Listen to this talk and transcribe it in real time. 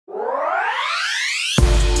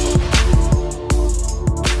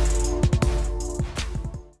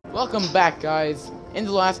Welcome back, guys. In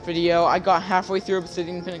the last video, I got halfway through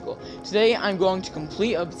Obsidian Pinnacle. Today, I'm going to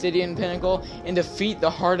complete Obsidian Pinnacle and defeat the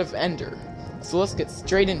Heart of Ender. So let's get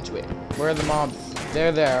straight into it. Where are the mobs?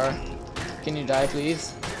 There they are. Can you die,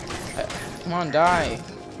 please? Come on, die.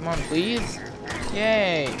 Come on, please.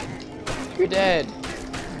 Yay. You're dead.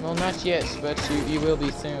 Well, not yet, but you will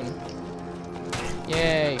be soon.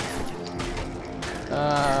 Yay.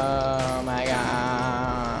 Oh my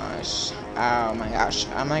gosh. Oh my gosh.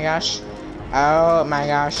 Oh my gosh. Oh my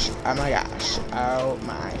gosh. Oh my gosh. Oh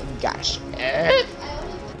my gosh.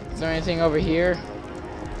 Is there anything over here?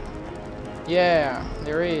 Yeah,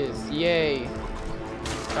 there is. Yay.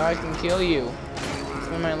 Now I can kill you. It's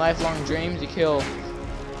one of my lifelong dreams to kill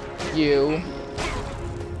you.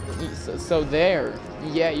 So there.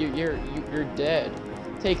 Yeah, you're dead.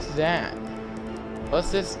 Take that. What's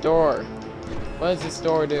this door? What does this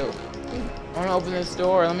door do? I want to open this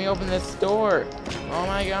door. Let me open this door. Oh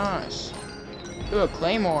my gosh. Ooh, a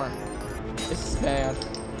claymore. This is bad.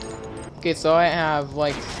 Okay, so I have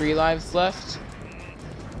like 3 lives left.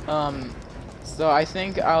 So I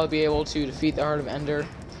think I'll be able to defeat the Heart of Ender.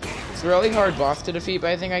 It's a really hard boss to defeat, but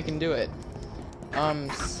I think I can do it.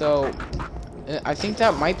 So I think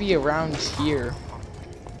that might be around here.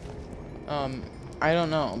 I don't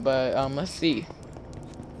know, but let's see.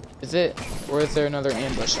 Is it? Or is there another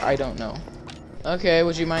ambush? I don't know. Okay,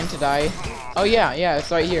 would you mind to die? Oh yeah, it's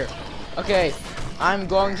right here. Okay, I'm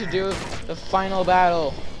going to do the final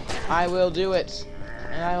battle. I will do it.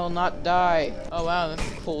 And I will not die. Oh wow,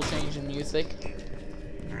 that's a cool change in music.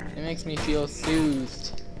 It makes me feel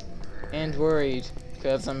soothed and worried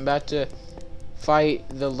because I'm about to fight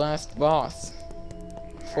the last boss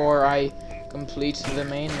before I complete the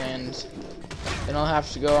mainland. Then I'll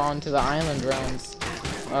have to go on to the island realms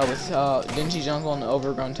with Dingy Jungle and the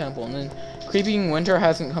Overgrown Temple. And then Creeping Winter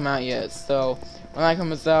hasn't come out yet, so when that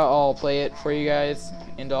comes out, I'll play it for you guys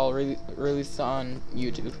and I'll release it on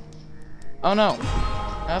YouTube. Oh no,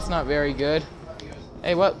 that's not very good.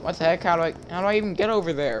 Hey, what the heck? How do I even get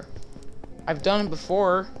over there? I've done it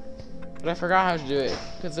before, but I forgot how to do it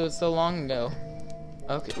because it was so long ago.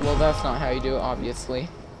 Okay, well that's not how you do it, obviously.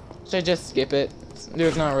 Should I just skip it?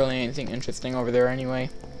 There's not really anything interesting over there anyway.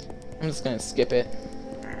 I'm just gonna skip it.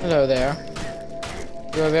 Hello there.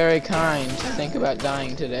 You are very kind to think about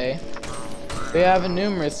dying today. We have a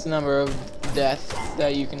numerous number of deaths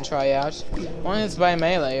that you can try out. One is by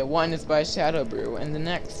melee, one is by shadow brew, and the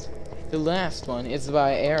last one is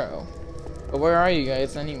by arrow. But where are you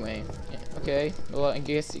guys anyway? Yeah, okay, well I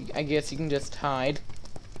guess you can just hide.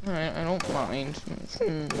 Alright, I don't mind.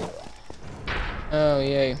 Oh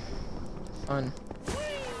yay, fun.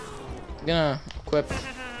 I'm gonna equip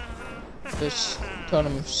this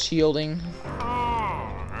totem shielding.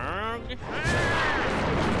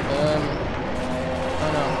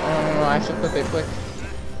 Oh no, I have to equip it quick.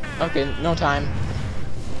 Okay, no time.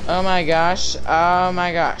 Oh my gosh,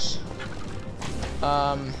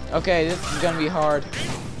 okay, this is gonna be hard.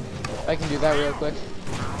 I can do that real quick.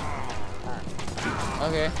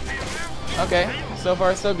 Okay, so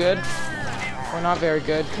far so good. Or not very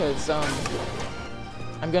good, because,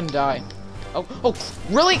 I'm gonna die. Oh,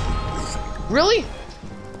 really? Really?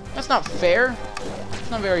 That's not fair.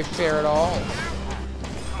 It's not very fair at all.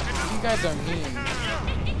 You guys are mean.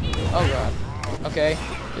 Oh god. Okay,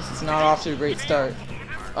 this is not off to a great start.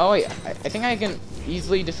 Oh wait, I think I can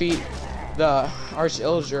easily defeat the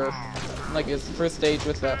Arch-Illager, like his first stage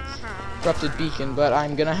with the corrupted beacon, but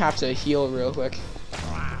I'm gonna have to heal real quick.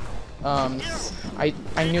 I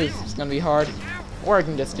knew this was gonna be hard, or I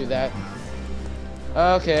can just do that.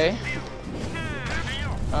 Okay.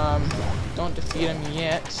 Don't defeat him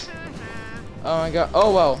yet. Oh my god.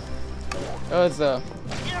 Oh well. That was a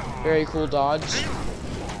very cool dodge.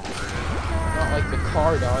 Not like the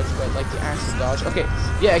car dodge, but like the actual dodge. Okay,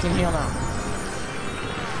 yeah, I can heal now.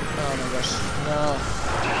 Oh my gosh, no.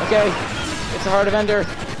 Okay, it's the Heart of Ender.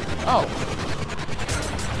 Oh.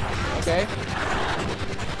 Okay.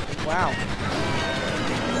 Wow.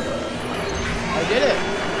 I did it.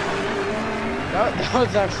 That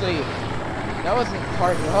was actually, that wasn't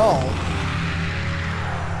hard at all.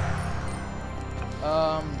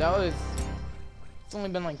 It's only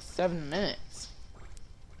been like 7 minutes.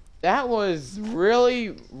 That was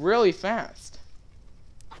really fast.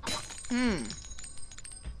 Ooh,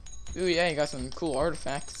 yeah, you got some cool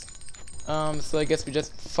artifacts. So I guess we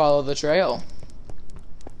just follow the trail.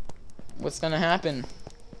 What's gonna happen?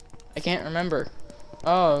 I can't remember.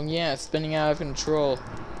 Oh, yeah, spinning out of control.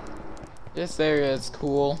 This area is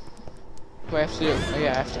cool. What do I have to do? Oh,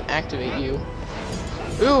 yeah, I have to activate you.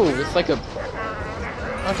 Ooh, it's like a...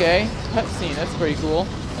 Okay, cutscene, that's pretty cool.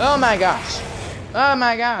 Oh my gosh! Oh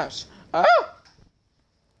my gosh. Oh!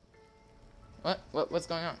 What's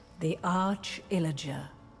going on? The Arch-Illager,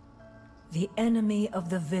 the enemy of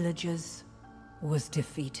the villagers, was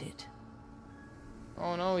defeated.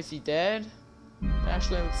 Oh no, is he dead?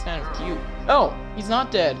 Actually looks kind of cute. Oh, he's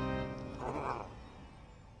not dead.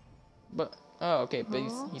 But, oh, okay, but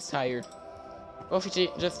he's tired. What if he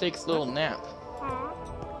just takes a little nap?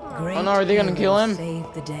 Great Oh no, are they gonna kill him?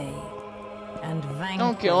 Saved the day and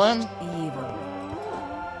Don't kill him. evil.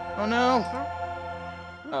 Oh no.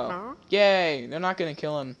 Oh, yay, they're not gonna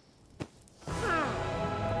kill him.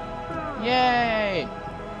 Yay!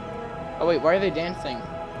 Oh wait, why are they dancing?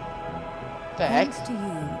 What the heck? Thanks to you,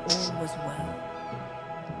 all was well.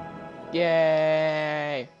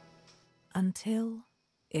 Yay! Until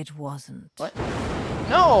it wasn't. What?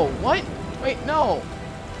 No! What? Wait, no!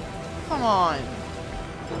 Come on!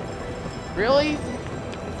 Really?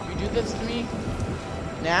 You do this to me?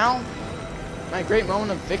 Now? My great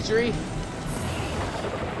moment of victory?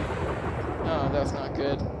 Oh, that's not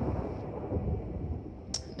good.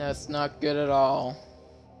 That's not good at all.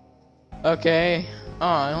 Okay. Oh,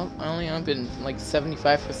 I only opened like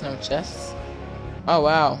 75% of chests. Oh,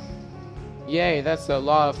 wow. Yay, that's a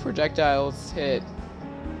lot of projectiles hit.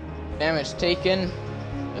 Damage taken.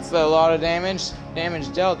 That's a lot of damage.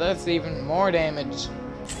 Damage dealt. That's even more damage.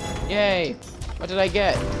 Yay. What did I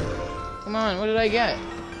get? Come on, what did I get?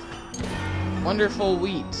 Wonderful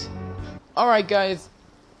wheat. Alright, guys.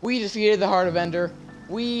 We defeated the Heart of Ender.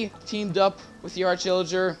 We teamed up with the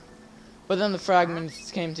Arch-Illager. But then the fragments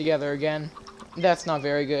came together again. That's not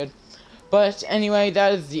very good. But anyway,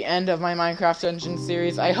 that is the end of my Minecraft Dungeon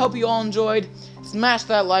series. I hope you all enjoyed. Smash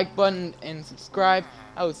that like button and subscribe.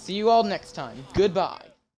 I will see you all next time. Goodbye.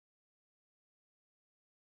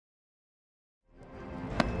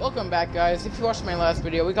 Welcome back, guys. If you watched my last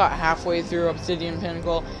video, we got halfway through Obsidian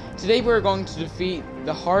Pinnacle. Today we're going to defeat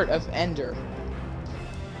the Heart of Ender.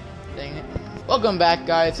 Dang it. Welcome back,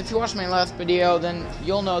 guys. If you watched my last video, then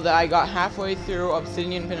you'll know that I got halfway through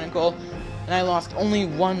Obsidian Pinnacle and I lost only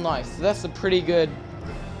 1 life. So that's a pretty good...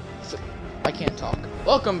 I can't talk.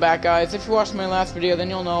 Welcome back, guys. If you watched my last video, then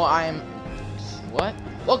you'll know I am... What?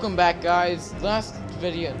 Welcome back, guys. Last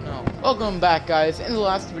video... No. Welcome back, guys. In the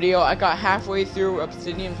last video, I got halfway through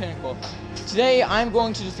Obsidian Pinnacle. Today, I'm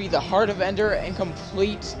going to defeat the Heart of Ender and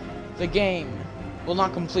complete the game. Well,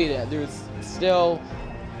 not complete it. There's still...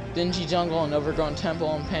 Dingy Jungle and Overgrown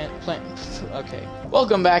Temple and Plant... Okay.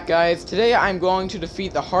 Welcome back, guys. Today I'm going to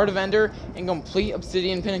defeat the Heart of Ender and complete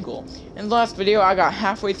Obsidian Pinnacle. In the last video, I got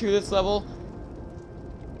halfway through this level.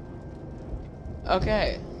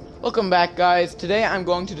 Okay. Welcome back, guys. Today I'm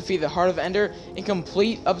going to defeat the Heart of Ender and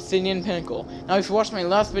complete Obsidian Pinnacle. Now, if you watched my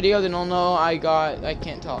last video, then you'll know I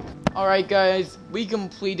can't talk. Alright, guys. We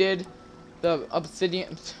completed the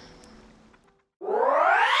Obsidian...